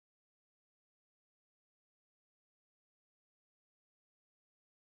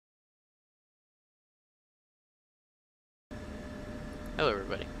Hello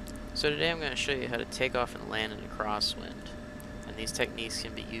everybody. So today I'm going to show you how to take off and land in a crosswind. And these techniques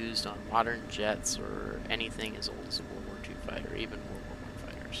can be used on modern jets or anything as old as a World War II fighter, even World War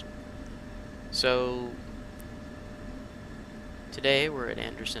I fighters. So today we're at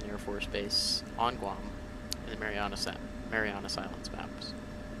Andersen Air Force Base on Guam in the Marianas Islands maps.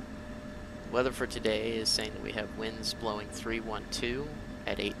 The weather for today is saying that we have winds blowing 312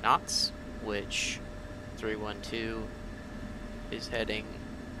 at 8 knots, which 312 is heading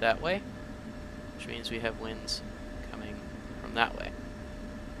that way, which means we have winds coming from that way.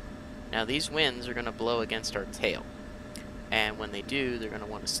 Now these winds are going to blow against our tail, and when they do, they're going to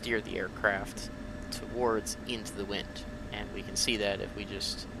want to steer the aircraft towards into the wind, and we can see that if we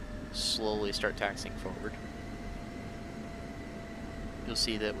just slowly start taxiing forward. You'll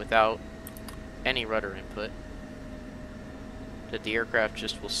see that without any rudder input, that the aircraft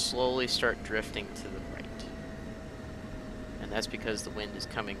just will slowly start drifting to the right. And that's because the wind is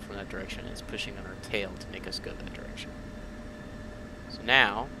coming from that direction and it's pushing on our tail to make us go that direction. So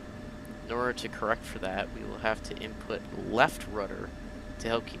now, in order to correct for that, we will have to input left rudder to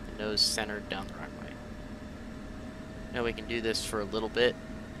help keep the nose centered down the runway. Now we can do this for a little bit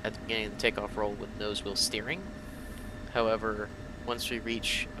at the beginning of the takeoff roll with nose wheel steering. However, once we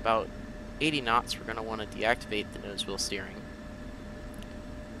reach about 80 knots, we're going to want to deactivate the nose wheel steering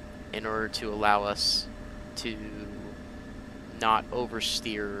in order to allow us to not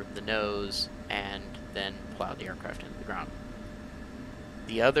oversteer the nose and then plow the aircraft into the ground.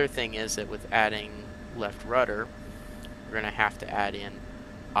 The other thing is that with adding left rudder, we're going to have to add in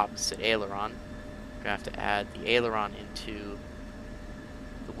opposite aileron. We're going to have to add the aileron into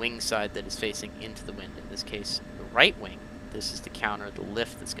the wing side that is facing into the wind. In this case, the right wing. This is to counter the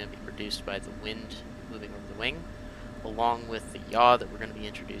lift that's going to be produced by the wind moving over the wing, along with the yaw that we're going to be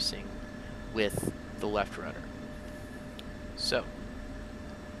introducing with the left rudder. So,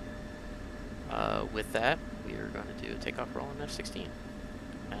 with that, we are going to do a takeoff roll in F-16,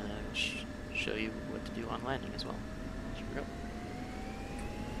 and show you what to do on landing as well. Here we go.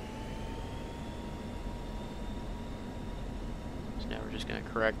 So now we're just going to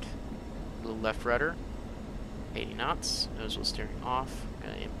correct the left rudder, 80 knots, nose wheel steering off. I'm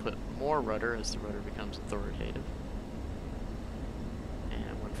going to input more rudder as the rudder becomes authoritative. And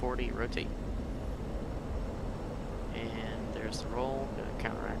 140, rotate. And there's the roll. I'm going to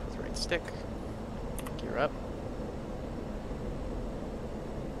counteract with right stick. Gear up.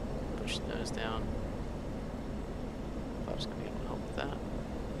 Push the nose down. Flap's going to be able to help with that.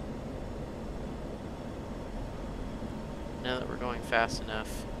 Now that we're going fast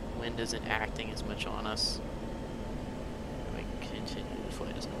enough, wind isn't acting as much on us. And we can continue the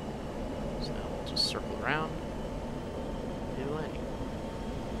flight as normal. So now we'll just circle around. Do the landing.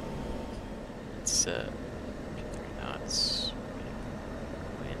 It's 3 knots.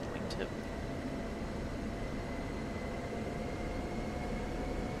 Wind wingtip.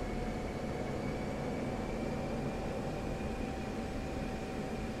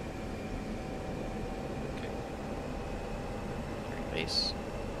 Okay. Clearing base.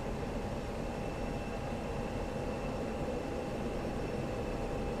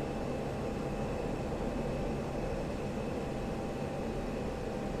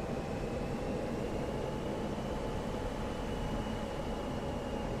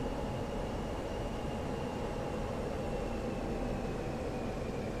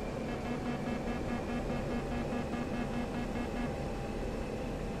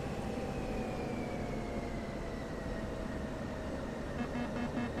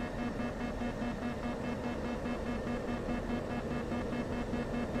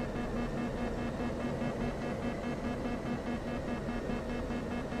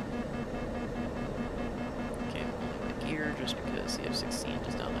 Just because the F-16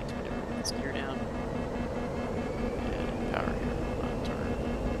 does not like to maneuver with its gear down. And power here on turn.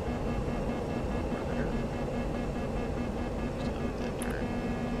 Rudder. Stop that turn.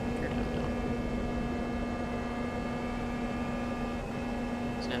 Gear down.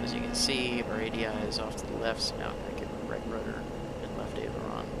 So now as you can see, our ADI is off to the left, so now I'm going to give it right rudder and left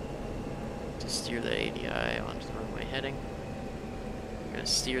aileron to steer the ADI onto the runway heading. I'm going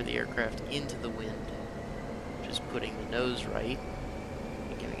to steer the aircraft into the wind. Just putting the nose right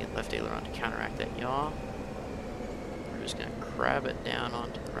and giving it left aileron to counteract that yaw. We're just going to crab it down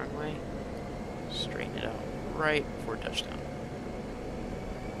onto the runway, straighten it out right before touchdown.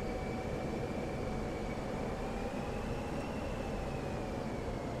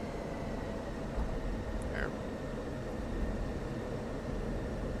 There.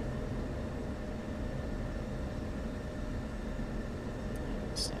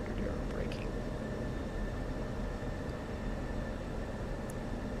 Standard aero braking.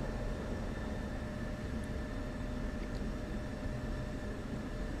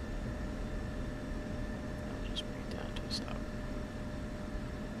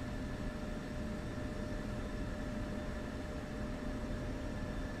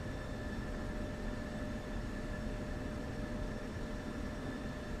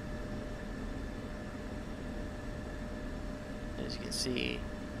 As you can see,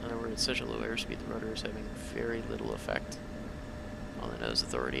 when we're at such a low airspeed, the rudder is having very little effect on the nose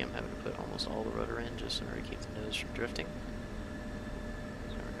authority. I'm having to put almost all the rudder in just in order to keep the nose from drifting.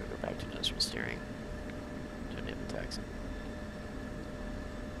 So we're going to go back to nostril steering to enable taxi.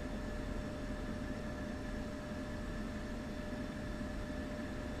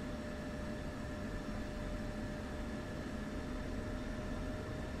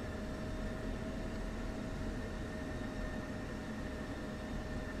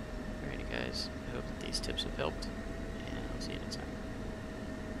 Guys, I hope that these tips have helped, and I'll see you next time.